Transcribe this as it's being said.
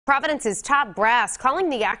Providence's top brass calling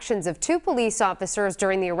the actions of two police officers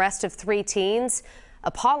during the arrest of three teens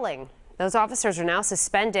appalling. Those officers are now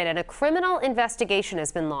suspended and a criminal investigation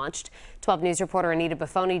has been launched. 12 News reporter Anita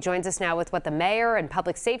Buffoni joins us now with what the mayor and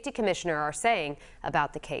public safety commissioner are saying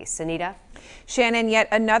about the case. Anita? Shannon, yet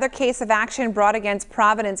another case of action brought against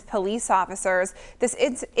Providence police officers. This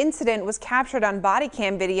incident was captured on body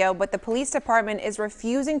cam video, but the police department is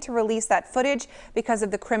refusing to release that footage because of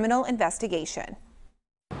the criminal investigation.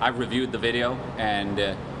 I've reviewed the video and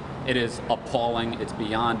it is appalling. It's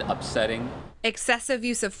beyond upsetting. Excessive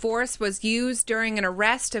use of force was used during an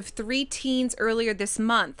arrest of three teens earlier this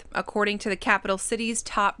month, according to the capital city's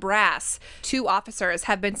top brass. Two officers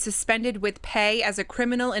have been suspended with pay as a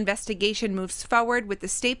criminal investigation moves forward with the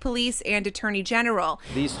state police and attorney general.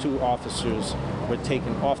 These two officers were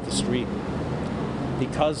taken off the street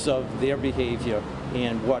because of their behavior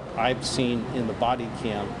and what I've seen in the body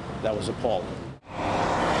cam that was appalling.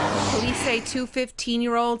 Police say two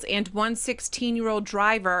 15-year-olds and one 16-year-old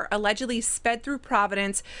driver allegedly sped through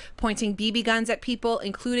Providence, pointing BB guns at people,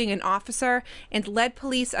 including an officer, and led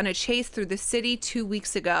police on a chase through the city 2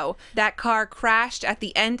 weeks ago. That car crashed at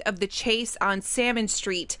the end of the chase on Salmon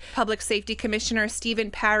Street. Public Safety Commissioner Steven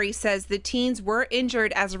Paré says the teens were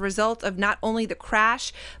injured as a result of not only the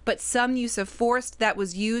crash, but some use of force that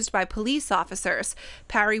was used by police officers.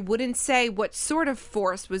 Paré wouldn't say what sort of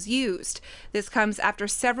force was used. This comes after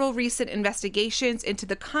several recent investigations into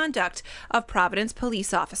the conduct of Providence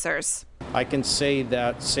police officers. I can say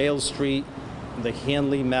that Sales Street, the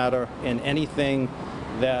Hanley matter, and anything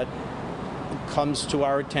that comes to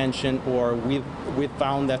our attention or we've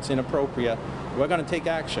found that's inappropriate, we're going to take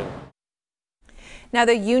action. Now,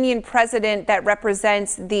 the union president that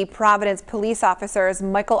represents the Providence police officers,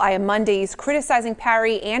 Michael Iamundi, is criticizing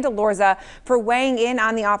Paré and Elorza for weighing in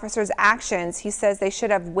on the officers' actions. He says they should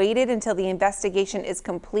have waited until the investigation is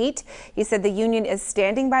complete. He said the union is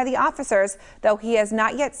standing by the officers, though he has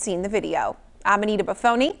not yet seen the video. I'm Anita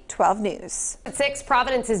Buffoni, 12 News. At 6,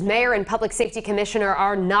 Providence's mayor and public safety commissioner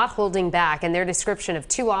are not holding back in their description of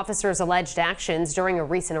two officers' alleged actions during a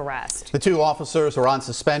recent arrest. The two officers are on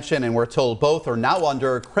suspension, and we're told both are now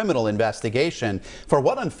under criminal investigation for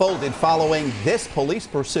what unfolded following this police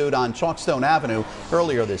pursuit on Chalkstone Avenue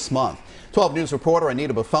earlier this month. 12 News reporter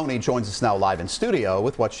Anita Buffoni joins us now live in studio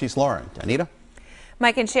with what she's learned. Anita?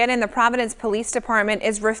 Mike and Shannon, the Providence Police Department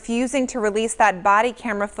is refusing to release that body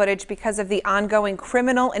camera footage because of the ongoing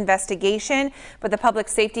criminal investigation. But the Public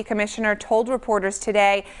Safety Commissioner told reporters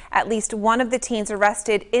today at least one of the teens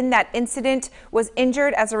arrested in that incident was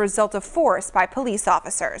injured as a result of force by police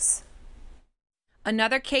officers.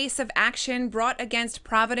 Another case of action brought against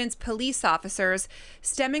Providence police officers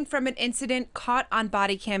stemming from an incident caught on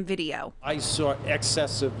body cam video. I saw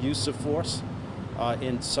excessive use of force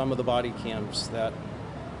in some of the body cams that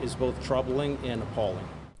is both troubling and appalling.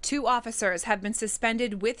 Two officers have been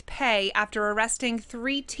suspended with pay after arresting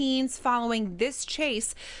three teens following this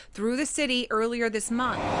chase through the city earlier this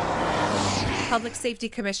month. Public Safety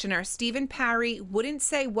Commissioner Steven Paré wouldn't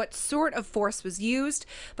say what sort of force was used,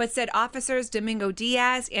 but said officers Domingo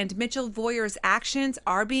Diaz and Mitchell Voyer's actions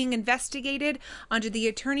are being investigated under the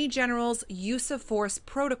Attorney General's use of force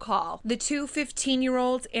protocol. The two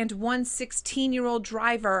 15-year-olds and one 16-year-old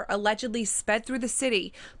driver allegedly sped through the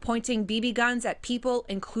city, pointing BB guns at people,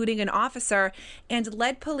 including an officer, and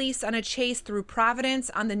led police on a chase through Providence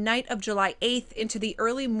on the night of July 8th into the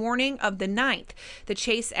early morning of the 9th. The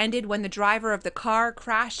chase ended when the driver of the car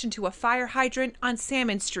crashed into a fire hydrant on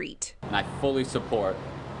Salmon Street. And I fully support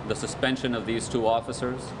the suspension of these two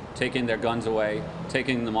officers, taking their guns away,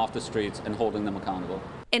 taking them off the streets, and holding them accountable.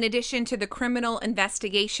 In addition to the criminal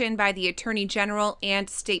investigation by the Attorney General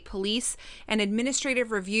and state police, an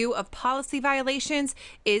administrative review of policy violations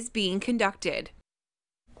is being conducted.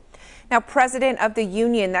 Now, president of the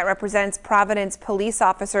union that represents Providence police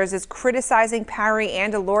officers is criticizing Paré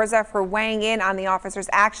and Elorza for weighing in on the officers'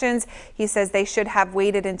 actions. He says they should have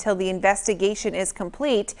waited until the investigation is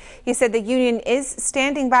complete. He said the union is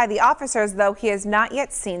standing by the officers, though he has not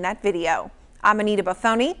yet seen that video. I'm Anita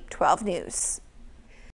Buffoni, 12 News.